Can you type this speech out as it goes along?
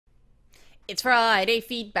It's Friday,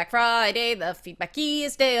 Feedback Friday, the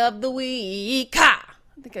feedbackiest day of the week. Ha!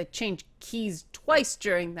 I think I changed keys twice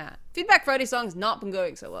during that. Feedback Friday song's not been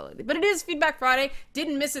going so well lately, but it is Feedback Friday.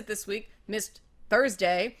 Didn't miss it this week. Missed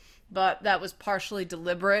Thursday, but that was partially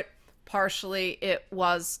deliberate. Partially it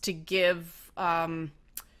was to give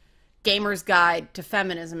Gamer's Guide to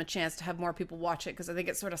Feminism a chance to have more people watch it, because I think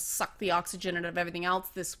it sort of sucked the oxygen out of everything else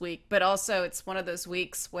this week. But also it's one of those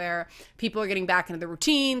weeks where people are getting back into their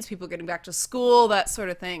routines, people are getting back to school, that sort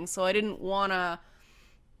of thing. So I didn't want to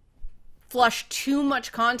flush too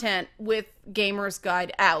much content with Gamer's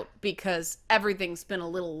Guide out, because everything's been a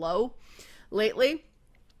little low lately.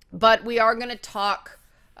 But we are going to talk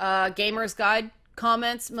Gamer's Guide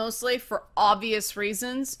comments mostly for obvious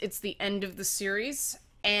reasons. It's the end of the series.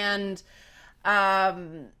 And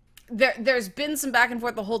there's been some back and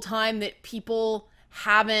forth the whole time that people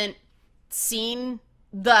haven't seen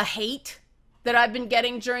the hate that I've been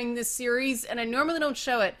getting during this series. And I normally don't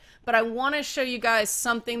show it, but I want to show you guys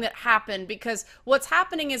something that happened, because what's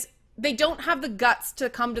happening is they don't have the guts to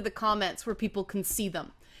come to the comments where people can see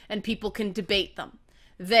them and people can debate them.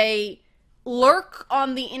 They lurk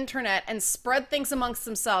on the internet and spread things amongst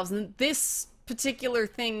themselves. And this particular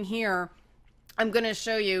thing here I'm going to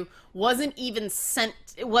show you wasn't even sent,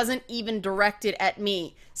 it wasn't even directed at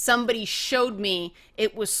me. Somebody showed me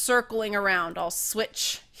it was circling around. I'll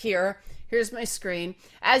switch here. Here's my screen.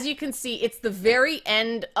 As you can see, it's the very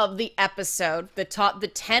end of the episode, the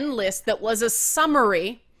 10 list that was a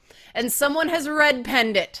summary, and someone has red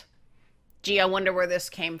penned it. Gee, I wonder where this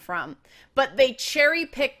came from. But they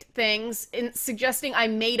cherry-picked things in suggesting I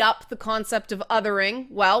made up the concept of othering.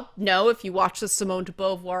 Well, no, if you watch the Simone de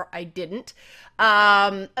Beauvoir, I didn't.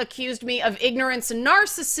 Accused me of ignorance and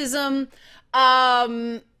narcissism.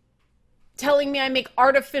 Telling me I make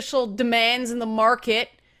artificial demands in the market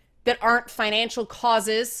that aren't financial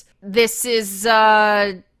causes. This is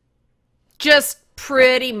just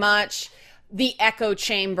pretty much the echo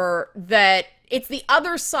chamber that... It's the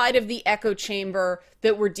other side of the echo chamber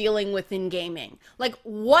that we're dealing with in gaming. Like,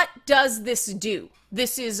 what does this do?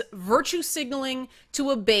 This is virtue signaling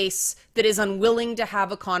to a base that is unwilling to have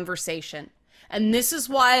a conversation. And this is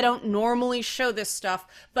why I don't normally show this stuff,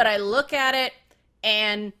 but I look at it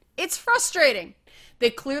and it's frustrating. They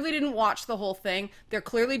clearly didn't watch the whole thing. They're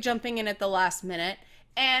clearly jumping in at the last minute,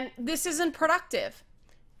 and this isn't productive.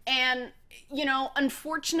 And, you know,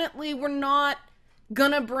 unfortunately, we're not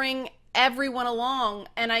gonna bring everyone along,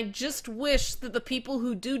 and I just wish that the people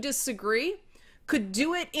who do disagree could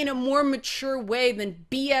do it in a more mature way than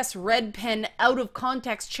BS red pen out of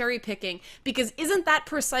context cherry picking, because isn't that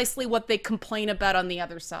precisely what they complain about on the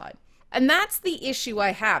other side? And that's the issue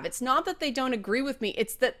I have. It's not that they don't agree with me,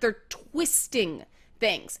 it's that they're twisting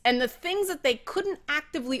things. And the things that they couldn't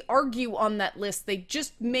actively argue on that list, they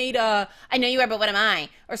just made a, I know you are, but what am I?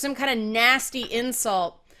 Or some kind of nasty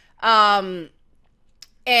insult.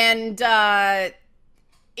 And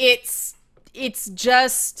it's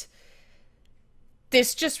just,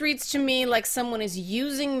 this just reads to me like someone is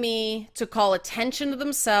using me to call attention to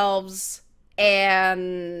themselves,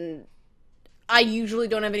 and I usually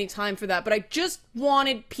don't have any time for that, but I just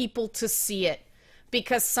wanted people to see it,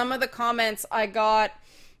 because some of the comments I got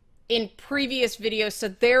in previous videos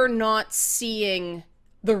said they're not seeing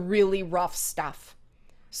the really rough stuff.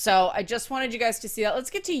 So I just wanted you guys to see that.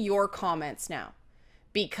 Let's get to your comments now,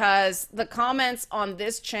 because the comments on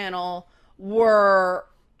this channel were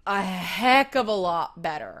a heck of a lot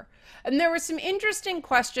better. And there were some interesting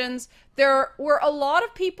questions. There were a lot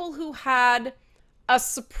of people who had a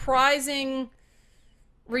surprising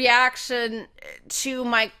reaction to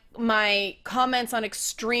my comments on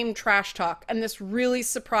extreme trash talk. And this really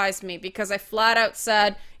surprised me, because I flat out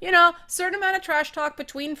said, you know, certain amount of trash talk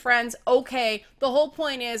between friends, okay. The whole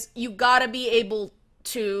point is you gotta be able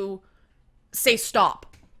to say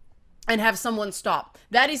stop and have someone stop.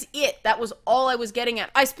 That is it. That was all I was getting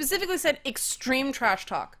at. I specifically said extreme trash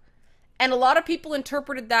talk, and a lot of people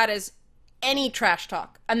interpreted that as any trash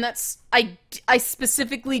talk, and that's, I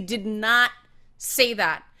specifically did not say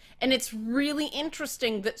that. And it's really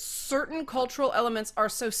interesting that certain cultural elements are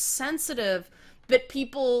so sensitive that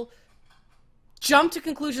people jump to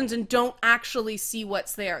conclusions and don't actually see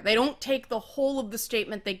what's there. They don't take the whole of the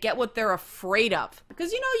statement. They get what they're afraid of.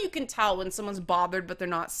 Because, you know, you can tell when someone's bothered but they're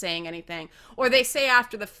not saying anything. Or they say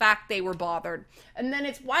after the fact they were bothered. And then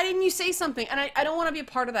it's, why didn't you say something? And I don't want to be a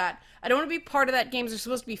part of that. I don't want to be a part of that. Games are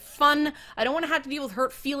supposed to be fun. I don't want to have to deal with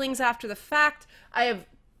hurt feelings after the fact. I have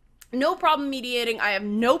no problem mediating. I have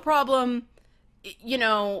no problem, you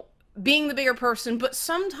know, being the bigger person, but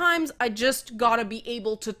sometimes I just gotta be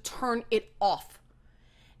able to turn it off.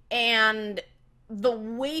 And the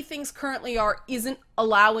way things currently are isn't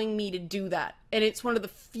allowing me to do that. And it's one of the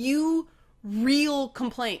few real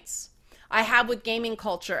complaints I have with gaming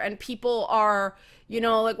culture. And people are,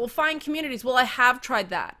 like, well, find communities. Well, I have tried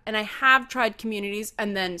that. And I have tried communities.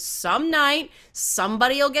 And then some night,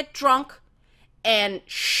 somebody will get drunk and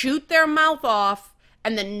shoot their mouth off.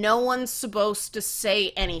 And then no one's supposed to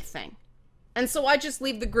say anything. And so I just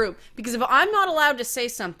leave the group. Because if I'm not allowed to say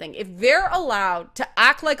something, if they're allowed to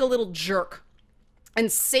act like a little jerk and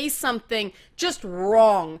say something just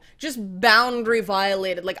wrong, just boundary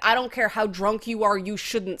violated, like, I don't care how drunk you are, you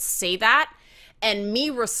shouldn't say that, and me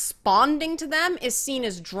responding to them is seen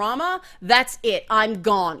as drama, that's it. I'm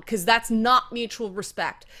gone, because that's not mutual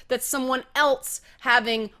respect. That's someone else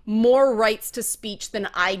having more rights to speech than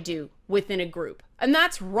I do within a group. And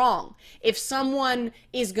that's wrong. If someone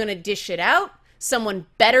is going to dish it out, someone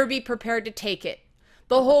better be prepared to take it.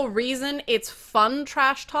 The whole reason it's fun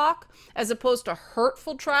trash talk as opposed to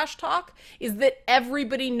hurtful trash talk is that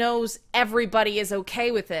everybody knows everybody is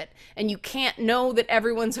okay with it. And you can't know that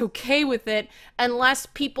everyone's okay with it unless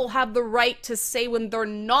people have the right to say when they're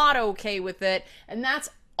not okay with it. And that's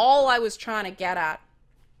all I was trying to get at.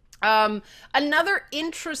 Another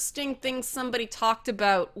interesting thing somebody talked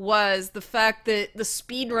about was the fact that the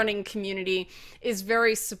speedrunning community is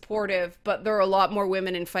very supportive, but there are a lot more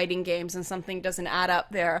women in fighting games and something doesn't add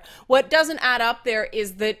up there. What doesn't add up there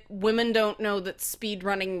is that women don't know that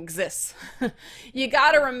speedrunning exists. You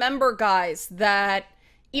gotta remember, guys, that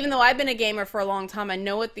even though I've been a gamer for a long time, I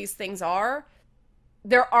know what these things are.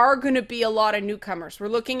 There are going to be a lot of newcomers. We're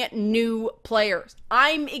looking at new players.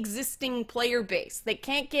 I'm existing player base. They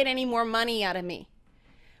can't get any more money out of me.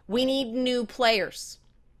 We need new players.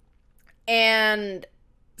 And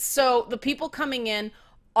so the people coming in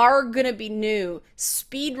are going to be new.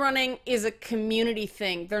 Speedrunning is a community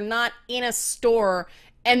thing. They're not in a store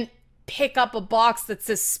and pick up a box that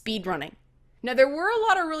says speedrunning. Now, there were a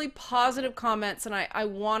lot of really positive comments, and I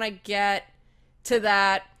want to get to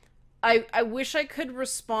that. I wish I could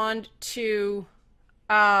respond to,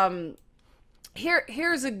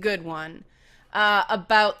 here's a good one,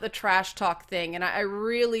 about the trash talk thing. And I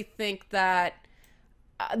really think that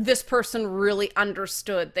this person really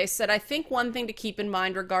understood. They said, I think one thing to keep in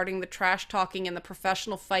mind regarding the trash talking in the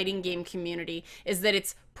professional fighting game community is that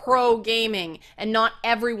it's pro gaming, and not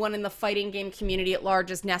everyone in the fighting game community at large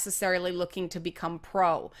is necessarily looking to become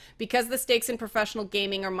pro. Because the stakes in professional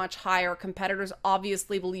gaming are much higher, competitors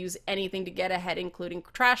obviously will use anything to get ahead, including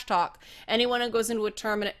trash talk. Anyone who goes into a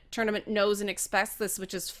tournament knows and expects this,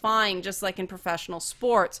 which is fine, just like in professional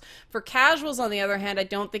sports. For casuals, on the other hand, I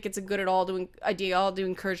don't think it's a good idea to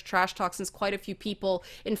encourage trash talk, since quite a few people,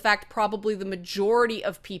 in fact, probably the majority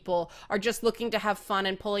of people, are just looking to have fun,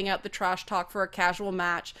 and pulling out the trash talk for a casual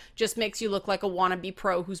match just makes you look like a wannabe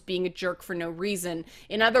pro who's being a jerk for no reason.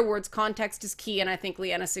 In other words, context is key, and I think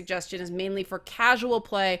Leanna's suggestion is mainly for casual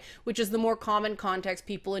play, which is the more common context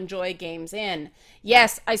people enjoy games in.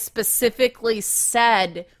 Yes, I specifically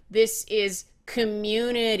said this is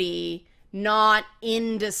community, not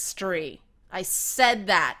industry. I said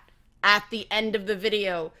that at the end of the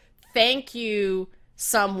video. Thank you,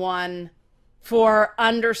 someone, for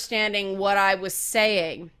understanding what I was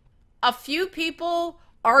saying. A few people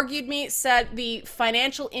said the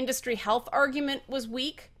financial industry health argument was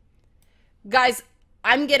weak. Guys,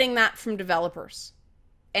 I'm getting that from developers.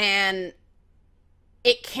 And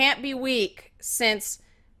it can't be weak, since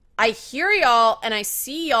I hear y'all and I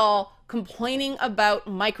see y'all complaining about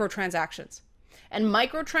microtransactions. And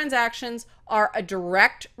microtransactions are a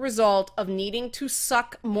direct result of needing to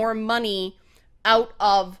suck more money out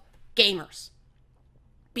of gamers,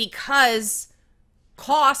 because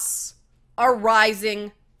costs are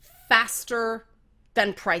rising faster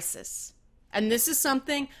than prices. And this is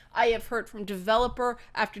something I have heard from developer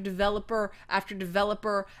after developer after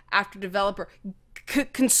developer after developer.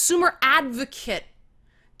 Consumer advocate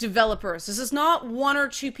developers. This is not one or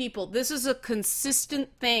two people. This is a consistent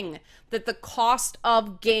thing, that the cost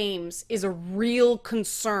of games is a real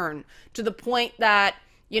concern, to the point that,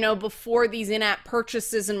 before these in-app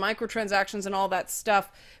purchases and microtransactions and all that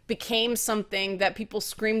stuff became something that people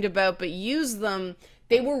screamed about but used them,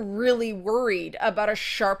 they were really worried about a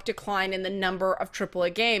sharp decline in the number of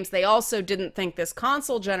AAA games. They also didn't think this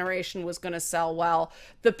console generation was going to sell well.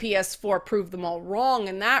 The PS4 proved them all wrong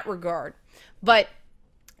in that regard. But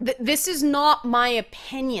this is not my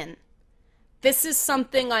opinion. This is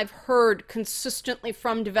something I've heard consistently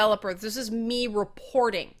from developers. This is me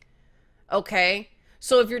reporting. Okay?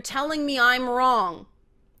 So if you're telling me I'm wrong,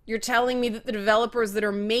 you're telling me that the developers that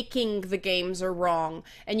are making the games are wrong,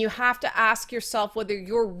 and you have to ask yourself whether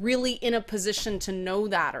you're really in a position to know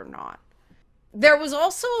that or not. There was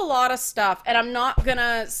also a lot of stuff, and I'm not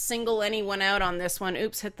gonna single anyone out on this one.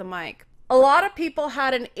 Oops, hit the mic. A lot of people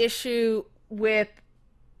had an issue with,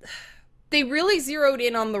 they really zeroed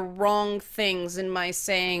in on the wrong things in my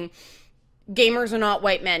saying gamers are not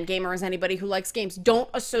white men. Gamer is anybody who likes games. Don't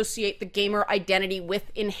associate the gamer identity with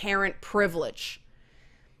inherent privilege.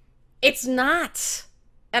 It's not.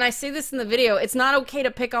 And I say this in the video, it's not okay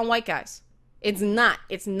to pick on white guys. It's not.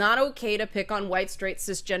 It's not okay to pick on white, straight,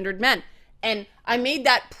 cisgendered men. And I made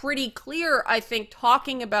that pretty clear, I think,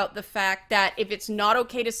 talking about the fact that if it's not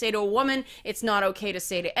okay to say to a woman, it's not okay to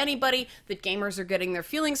say to anybody, that gamers are getting their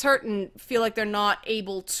feelings hurt and feel like they're not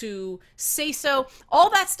able to say so. All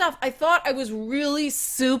that stuff, I thought I was really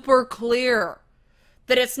super clear.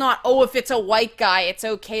 That it's not, oh, if it's a white guy, it's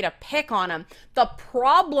okay to pick on him. The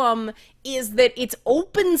problem is that it's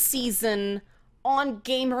open season on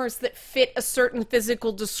gamers that fit a certain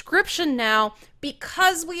physical description now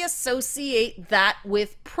because we associate that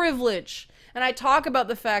with privilege. And I talk about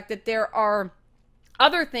the fact that there are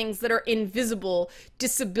other things that are invisible.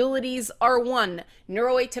 Disabilities are one.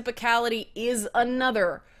 Neuroatypicality is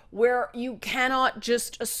another, where you cannot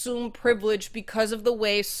just assume privilege because of the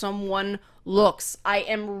way someone looks. I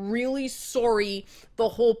am really sorry the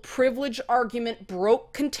whole privilege argument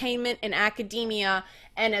broke containment in academia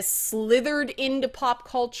and has slithered into pop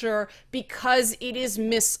culture because it is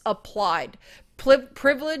misapplied.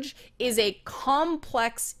 Privilege is a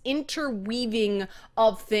complex interweaving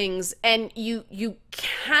of things, and you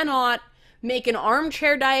cannot make an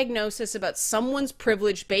armchair diagnosis about someone's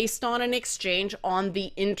privilege based on an exchange on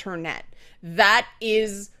the internet. That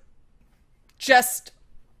is just,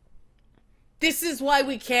 this is why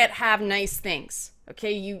we can't have nice things.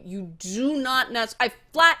 Okay, you do not know. I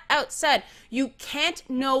flat out said, you can't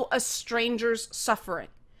know a stranger's suffering.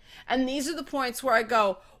 And these are the points where I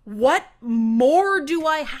go, what more do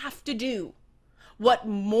I have to do? What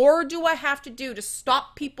more do I have to do to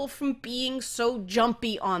stop people from being so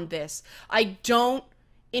jumpy on this? I don't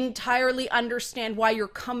entirely understand why you're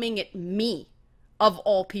coming at me, of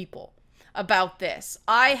all people, about this.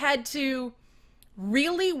 I had to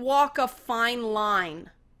really walk a fine line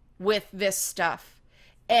with this stuff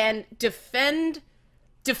and defend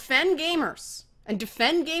gamers. And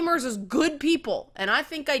defend gamers as good people. And I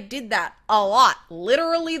think I did that a lot.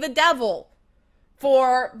 Literally the devil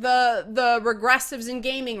for the regressives in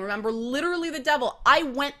gaming. Remember, literally the devil. I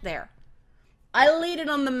went there. I laid it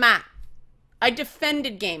on the mat. I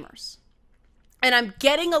defended gamers. And I'm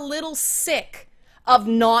getting a little sick of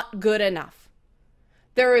not good enough.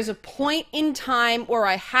 There is a point in time where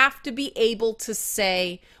I have to be able to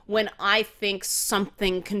say when I think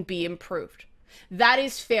something can be improved. That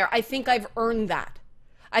is fair. I think I've earned that.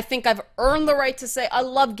 I think I've earned the right to say I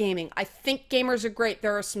love gaming. I think gamers are great.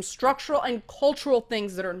 There are some structural and cultural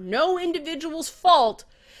things that are no individual's fault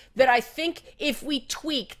that I think if we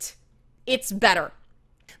tweaked, it's better.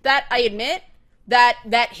 That, I admit,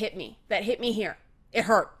 that hit me. That hit me here. It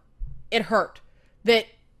hurt. It hurt. That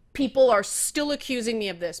people are still accusing me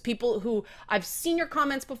of this. People who, I've seen your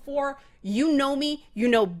comments before. You know me. You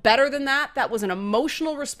know better than that. That was an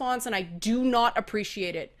emotional response, and I do not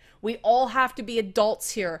appreciate it. We all have to be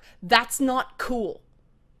adults here. That's not cool.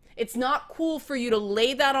 It's not cool for you to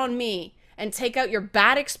lay that on me and take out your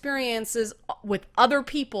bad experiences with other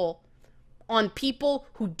people on people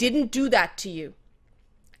who didn't do that to you.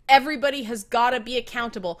 Everybody has got to be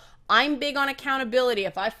accountable. I'm big on accountability.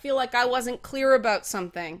 If I feel like I wasn't clear about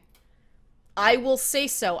something, I will say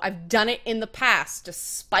so. I've done it in the past,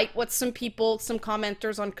 despite what some people, some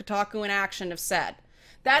commenters on Kotaku in Action have said.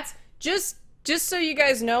 That's just so you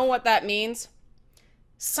guys know what that means.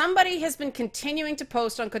 Somebody has been continuing to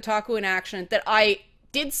post on Kotaku in Action that I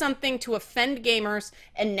did something to offend gamers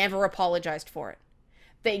and never apologized for it.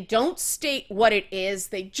 They don't state what it is.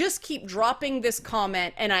 They just keep dropping this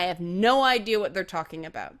comment, and I have no idea what they're talking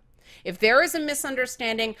about. If there is a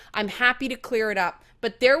misunderstanding, I'm happy to clear it up.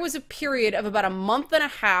 But there was a period of about a month and a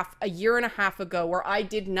half, a year and a half ago, where I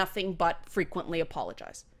did nothing but frequently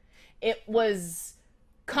apologize. It was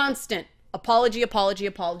constant apology, apology,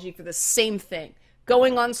 apology for the same thing.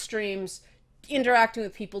 Going on streams, interacting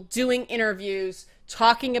with people, doing interviews,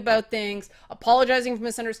 talking about things, apologizing for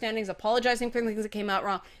misunderstandings, apologizing for things that came out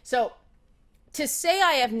wrong. So to say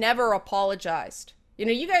I have never apologized, you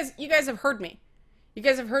know, you guys have heard me. You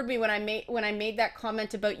guys have heard me when I made that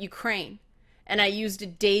comment about Ukraine, and I used a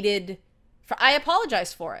dated, I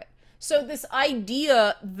apologized for it. So this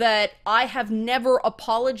idea that I have never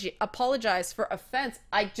apologized for offense,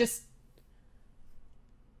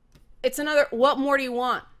 it's another, what more do you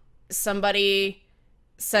want? Somebody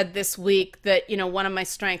said this week that, you know, one of my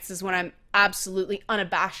strengths is when I'm absolutely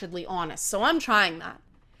unabashedly honest. So I'm trying that.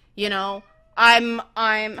 You know, hi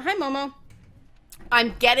Momo.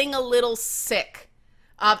 I'm getting a little sick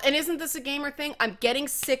of, and isn't this a gamer thing? I'm getting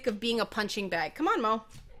sick of being a punching bag. Come on, Mo.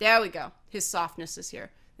 There we go. His softness is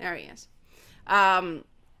here. There he is.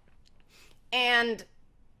 And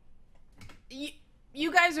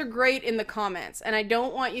you guys are great in the comments, and I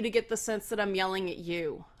don't want you to get the sense that I'm yelling at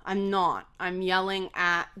you. I'm not. I'm yelling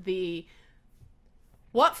at the,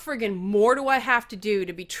 what friggin' more do I have to do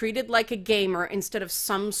to be treated like a gamer instead of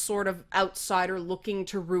some sort of outsider looking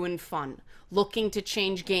to ruin fun, looking to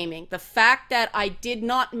change gaming? The fact that I did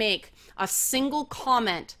not make a single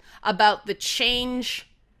comment about the change,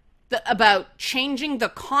 about changing the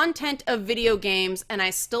content of video games, and I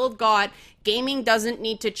still got gaming doesn't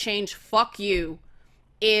need to change, fuck you,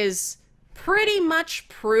 is pretty much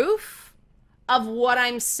proof of what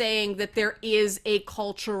I'm saying, that there is a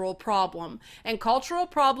cultural problem. And cultural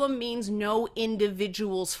problem means no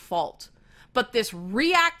individual's fault. But this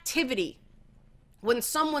reactivity, when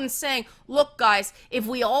someone's saying, look guys, if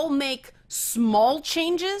we all make small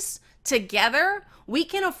changes together, we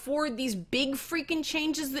can afford these big freaking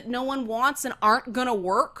changes that no one wants and aren't gonna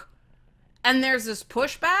work, and there's this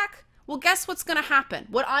pushback, well, guess what's gonna happen?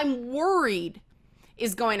 What I'm worried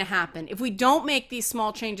is going to happen if we don't make these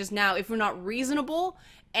small changes now, if we're not reasonable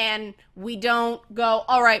and we don't go,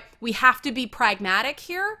 all right, we have to be pragmatic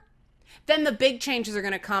here, then the big changes are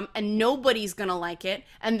going to come and nobody's going to like it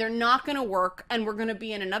and they're not going to work, and we're going to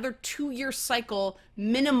be in another 2-year cycle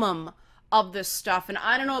minimum of this stuff. And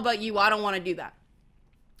I don't know about you, I don't want to do that.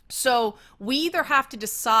 So we either have to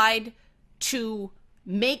decide to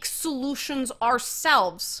make solutions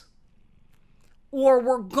ourselves, or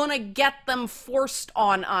we're gonna get them forced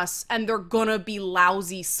on us, and they're gonna be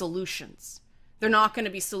lousy solutions. They're not gonna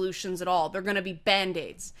be solutions at all. They're gonna be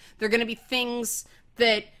band-aids. They're gonna be things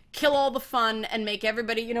that kill all the fun and make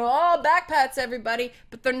everybody, you know, oh, backpats everybody,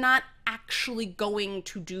 but they're not actually going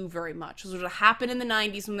to do very much. This was what happened in the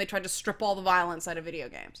 90s when they tried to strip all the violence out of video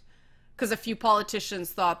games, because a few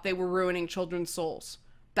politicians thought they were ruining children's souls.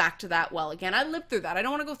 Back to that well again. I lived through that. I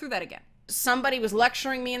don't want to go through that again. Somebody was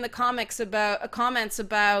lecturing me in the comments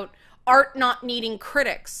about art not needing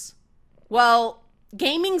critics. Well,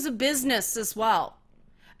 gaming's a business as well.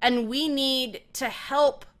 And we need to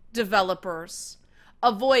help developers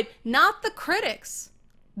avoid not the critics,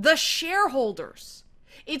 the shareholders.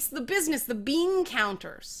 It's the business, the bean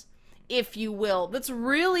counters, if you will, that's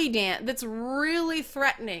really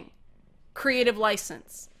threatening creative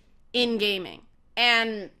license in gaming.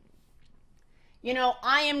 And you know,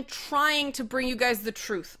 I am trying to bring you guys the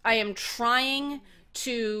truth. I am trying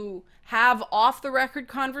to have off-the-record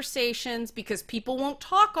conversations because people won't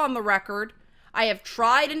talk on the record. I have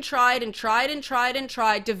tried and tried and tried and tried and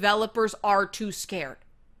tried. Developers are too scared.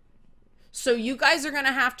 So you guys are going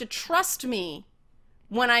to have to trust me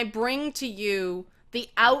when I bring to you the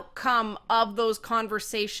outcome of those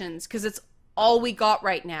conversations, because it's all we got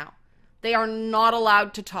right now. They are not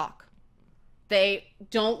allowed to talk. They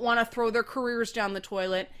don't want to throw their careers down the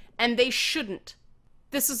toilet, and they shouldn't.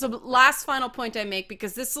 This is the last final point I make,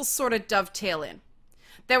 because this will sort of dovetail in.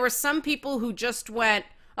 There were some people who just went,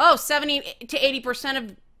 oh, 70 to 80%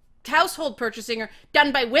 of household purchasing are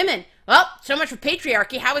done by women. Oh, so much for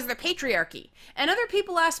patriarchy. How is there patriarchy? And other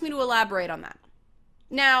people asked me to elaborate on that.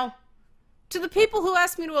 Now, to the people who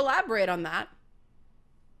asked me to elaborate on that,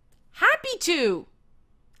 happy to.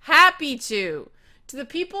 Happy to. To the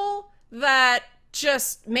people that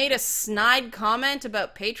just made a snide comment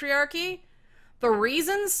about patriarchy, the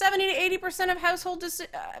reason 70 to 80% of household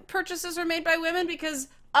purchases are made by women because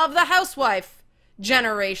of the housewife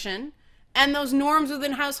generation and those norms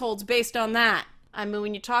within households based on that. I mean,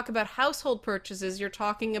 when you talk about household purchases, you're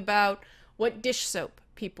talking about what dish soap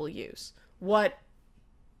people use, what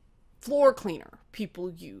floor cleaner people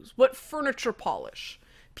use, what furniture polish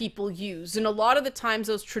people use. And a lot of the times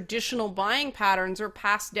those traditional buying patterns are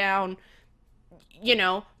passed down, you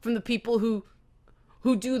know, from the people who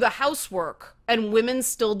do the housework, and women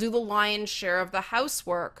still do the lion's share of the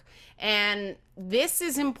housework. And this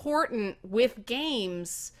is important with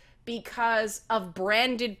games because of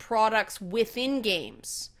branded products within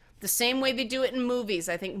games. The same way they do it in movies.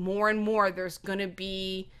 I think more and more there's going to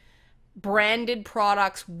be branded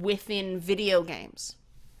products within video games.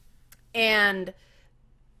 And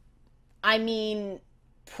I mean,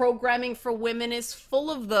 programming for women is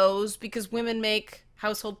full of those because women make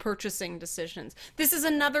household purchasing decisions. This is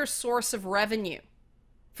another source of revenue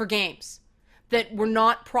for games that we're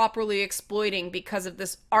not properly exploiting because of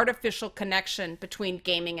this artificial connection between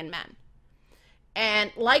gaming and men.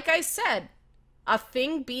 And like I said, A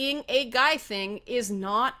thing being a guy thing is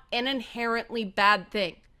not an inherently bad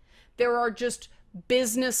thing. There are just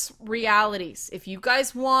business realities. If you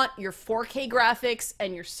guys want your 4K graphics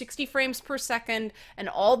and your 60 frames per second and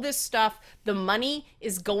all this stuff, the money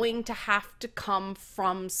is going to have to come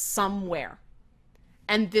from somewhere.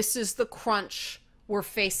 And this is the crunch we're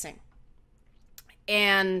facing.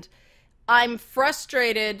 And I'm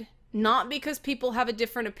frustrated not because people have a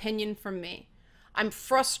different opinion from me. I'm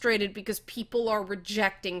frustrated because people are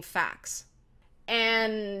rejecting facts.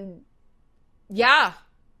 And yeah,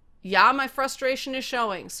 my frustration is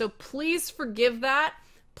showing. So please forgive that.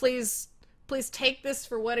 Please take this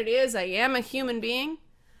for what it is. I am a human being.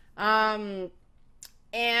 And,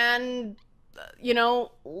 let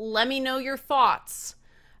me know your thoughts.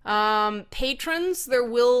 Patrons,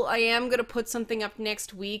 I am going to put something up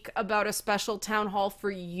next week about a special town hall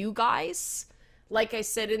for you guys. Like I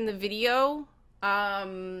said in the video,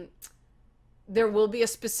 there will be a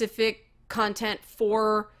specific content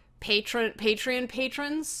for Patreon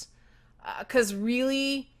patrons, because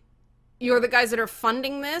really, you're the guys that are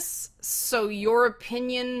funding this, so your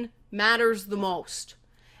opinion matters the most.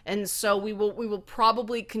 And so we will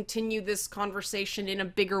probably continue this conversation in a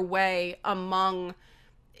bigger way among,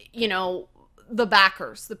 the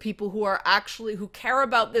backers, the people who care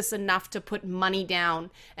about this enough to put money down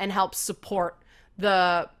and help support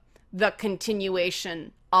the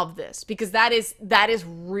continuation of this, because that is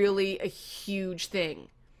really a huge thing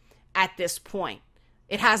at this point.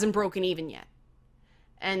 It hasn't broken even yet.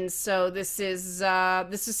 And so this is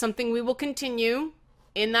something we will continue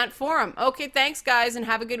in that forum. Okay, thanks guys, and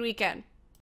have a good weekend.